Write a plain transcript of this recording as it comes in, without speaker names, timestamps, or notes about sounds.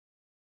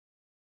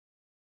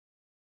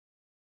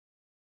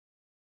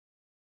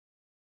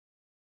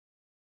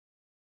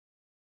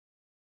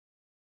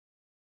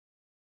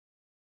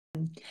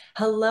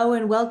Hello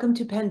and welcome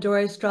to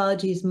Pandora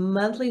Astrology's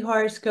monthly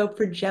horoscope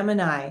for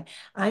Gemini.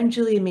 I'm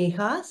Julia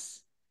Mijas.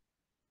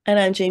 And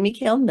I'm Jamie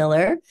Kale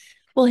Miller.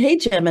 Well, hey,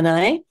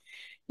 Gemini.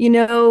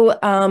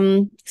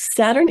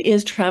 Saturn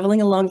is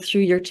traveling along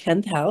through your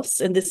 10th house,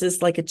 and this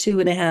is like a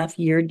 2.5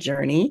 year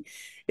journey.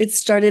 It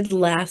started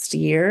last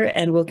year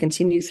and will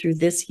continue through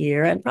this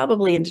year and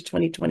probably into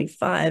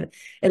 2025,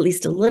 at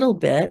least a little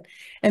bit.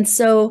 And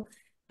so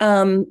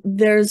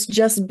there's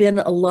just been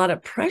a lot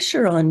of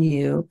pressure on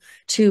you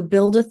to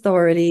build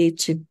authority,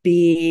 to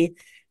be,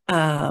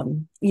 that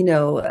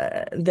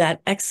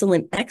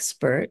excellent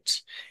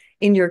expert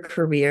in your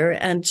career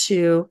and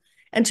to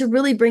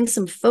really bring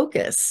some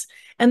focus.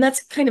 And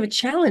that's kind of a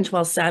challenge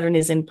while Saturn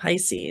is in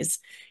Pisces.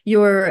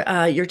 Your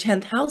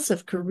 10th house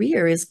of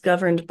career is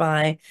governed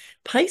by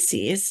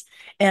Pisces,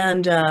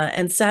 and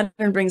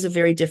Saturn brings a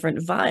very different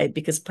vibe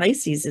because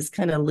Pisces is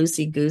kind of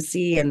loosey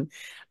goosey and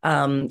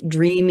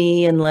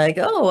dreamy and like,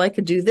 oh, I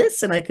could do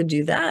this and I could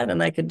do that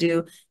and I could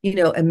do,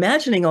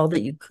 imagining all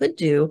that you could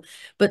do.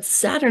 But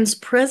Saturn's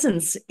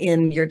presence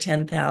in your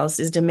 10th house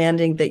is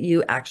demanding that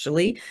you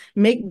actually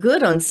make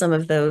good on some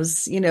of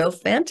those,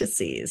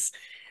 fantasies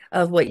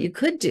of what you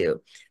could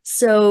do.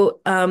 So,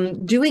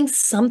 doing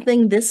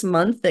something this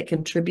month that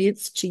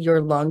contributes to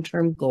your long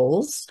term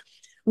goals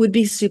would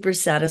be super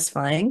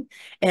satisfying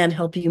and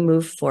help you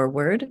move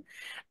forward.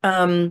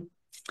 Um,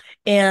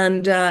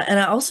 and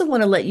I also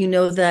want to let you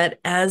know that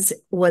as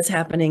was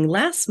happening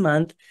last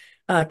month,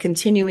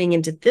 continuing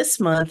into this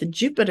month,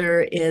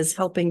 Jupiter is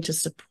helping to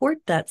support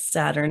that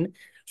Saturn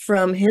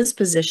from his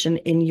position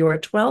in your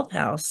 12th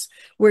house,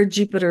 where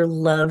Jupiter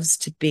loves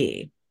to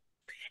be.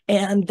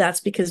 And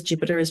that's because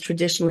Jupiter is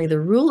traditionally the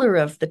ruler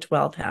of the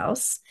 12th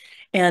house.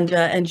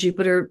 And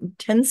Jupiter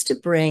tends to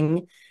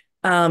bring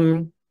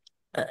um,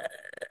 uh,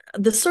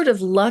 the sort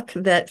of luck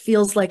that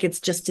feels like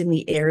it's just in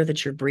the air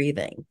that you're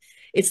breathing.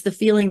 It's the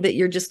feeling that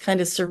you're just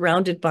kind of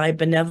surrounded by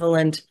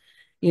benevolent,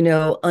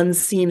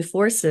 unseen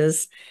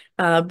forces,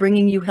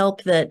 bringing you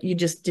help that you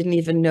just didn't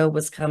even know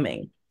was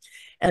coming.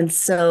 And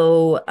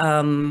so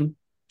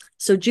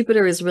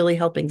Jupiter is really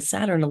helping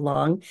Saturn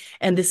along,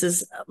 and this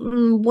is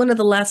one of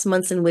the last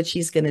months in which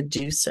he's going to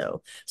do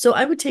so. So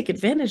I would take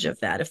advantage of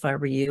that if I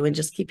were you, and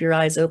just keep your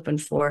eyes open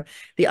for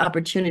the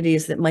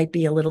opportunities that might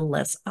be a little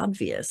less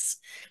obvious.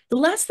 The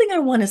last thing I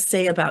want to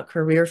say about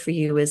career for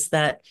you is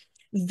that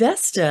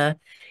Vesta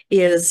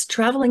is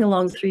traveling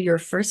along through your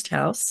first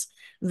house.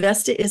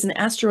 Vesta is an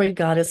asteroid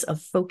goddess of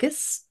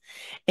focus,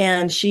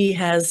 and she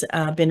has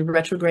been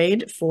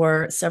retrograde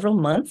for several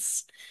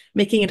months,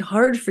 making it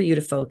hard for you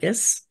to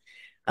focus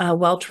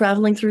while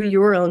traveling through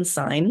your own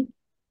sign.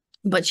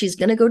 But she's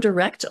going to go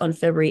direct on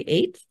February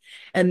 8th,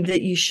 and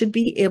that you should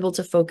be able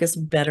to focus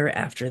better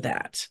after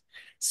that.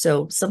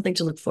 So, something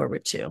to look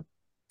forward to.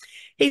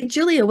 Hey,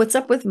 Julia, what's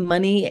up with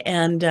money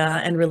and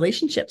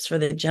relationships for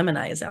the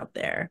Geminis out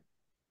there?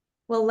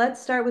 Well,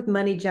 let's start with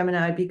money,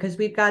 Gemini, because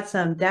we've got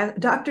some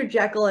Dr.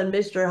 Jekyll and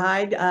Mr.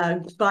 Hyde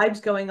vibes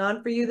going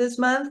on for you this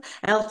month.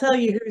 And I'll tell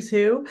you who's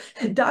who.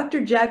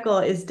 Dr. Jekyll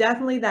is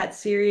definitely that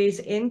series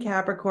in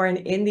Capricorn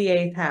in the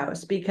eighth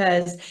house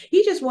because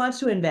he just wants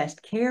to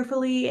invest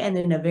carefully and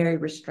in a very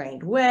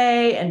restrained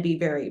way and be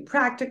very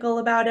practical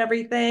about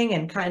everything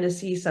and kind of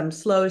see some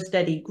slow,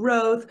 steady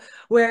growth.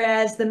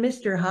 Whereas the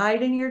Mr.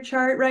 Hyde in your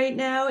chart right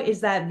now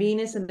is that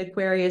Venus and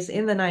Aquarius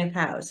in the ninth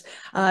house.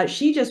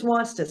 She just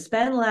wants to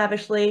spend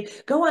lavishly,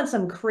 go on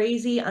some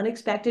crazy,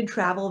 unexpected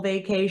travel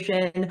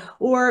vacation,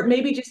 or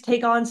maybe just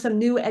take on some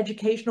new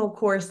educational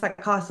course that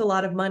costs a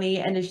lot of money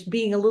and is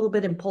being a little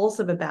bit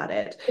impulsive about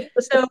it.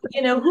 So,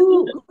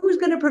 who's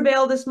going to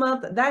prevail this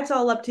month? That's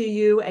all up to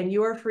you and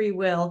your free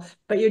will.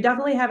 But you're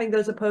definitely having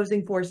those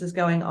opposing forces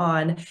going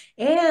on.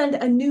 And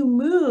a new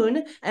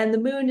moon, and the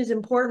moon is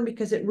important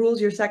because it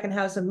rules your second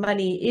house of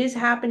money, is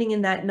happening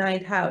in that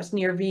ninth house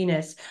near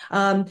Venus.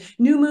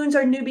 New moons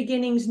are new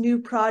beginnings, new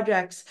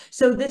projects.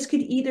 So this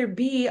could either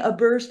be a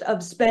burst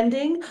of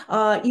spending,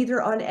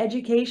 either on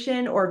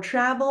education or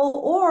travel,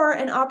 or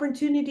an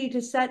opportunity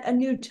to set a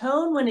new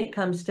tone when it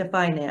comes to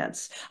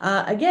finance.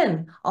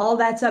 Again, all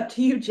that's up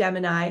to you,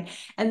 Gemini.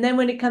 And then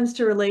when it comes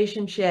to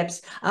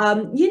relationships,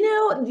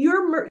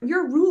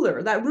 your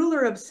ruler, that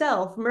ruler of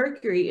self,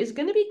 Mercury, is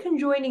going to be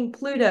conjoining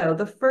Pluto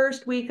the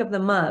first week of the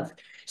month.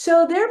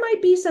 So there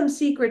might be some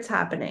secrets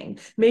happening.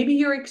 Maybe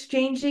you're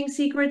exchanging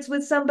secrets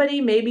with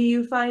somebody. Maybe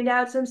you find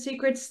out some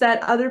secrets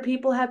that other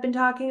people have been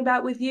talking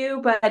about with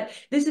you. But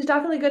this is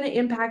definitely going to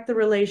impact the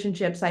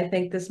relationships, I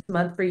think, this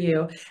month for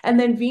you. And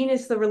then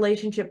Venus, the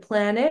relationship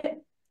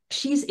planet,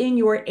 she's in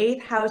your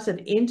eighth house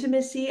of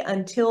intimacy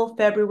until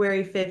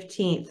February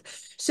 15th.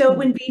 So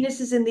when Venus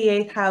is in the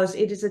eighth house,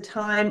 it is a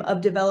time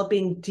of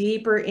developing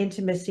deeper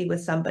intimacy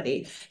with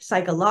somebody,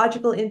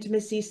 psychological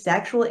intimacy,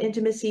 sexual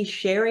intimacy,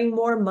 sharing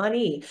more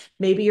money.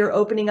 Maybe you're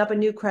opening up a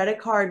new credit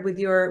card with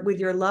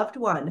your loved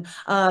one.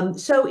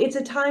 So it's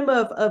a time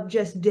of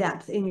just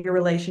depth in your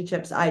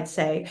relationships, I'd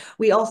say.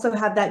 We also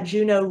have that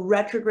Juno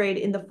retrograde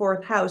in the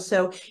fourth house.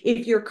 So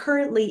if you're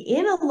currently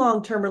in a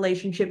long-term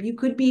relationship, you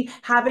could be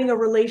having a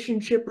relationship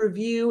relationship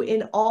review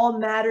in all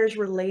matters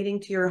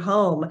relating to your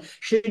home.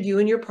 Should you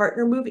and your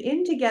partner move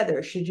in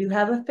together? Should you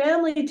have a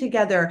family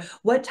together?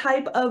 What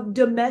type of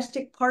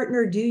domestic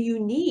partner do you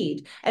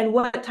need? And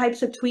what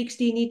types of tweaks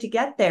do you need to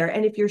get there?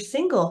 And if you're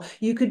single,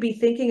 you could be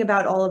thinking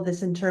about all of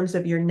this in terms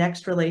of your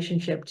next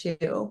relationship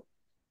too.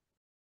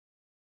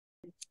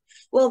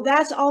 Well,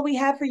 that's all we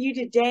have for you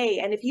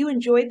today. And if you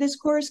enjoyed this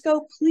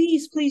horoscope,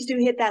 please do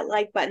hit that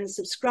like button,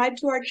 subscribe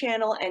to our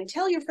channel, and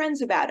tell your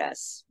friends about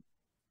us.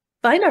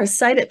 Find our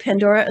site at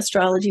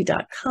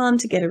pandoraastrology.com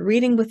to get a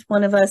reading with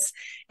one of us,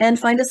 and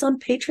find us on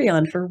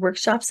Patreon for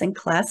workshops and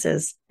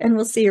classes. And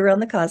we'll see you around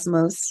the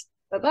cosmos.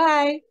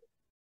 Bye-bye.